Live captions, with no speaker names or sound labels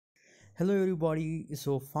Hello everybody.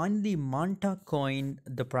 So finally Manta coin,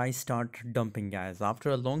 the price start dumping, guys. After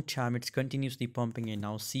a long time it's continuously pumping, and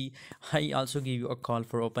now see, I also give you a call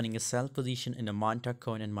for opening a sell position in a Manta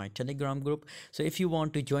coin in my Telegram group. So if you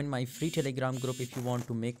want to join my free Telegram group, if you want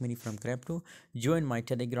to make money from crypto, join my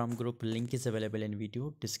Telegram group. Link is available in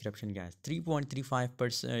video description, guys.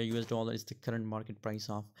 3.35% US dollar is the current market price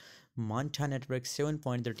of Manta network.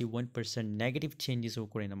 7.31% negative changes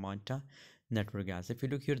occur in a Manta network, guys. If you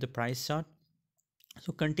look here the price chart,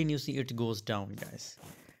 so continuously it goes down, guys.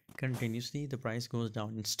 Continuously the price goes down,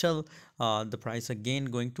 and still the price again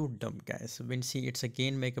going to dump, guys. So when see it's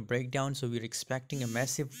again make a breakdown, so we're expecting a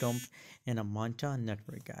massive dump in a Manta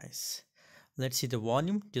network, guys. Let's see the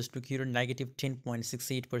volume. Just look here, negative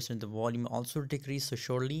 10.68%. The volume also decreased, so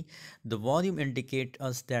surely the volume indicate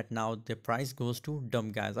us that now the price goes to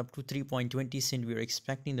dump, guys. Up to 3.20 cent, we are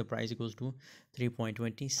expecting the price goes to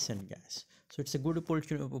 3.20 cent, guys. So it's a good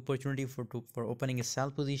opportunity for opening a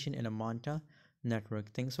sell position in a Manta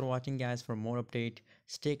network. Thanks for watching, guys. For more update,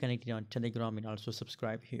 stay connected on Telegram and also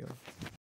subscribe here.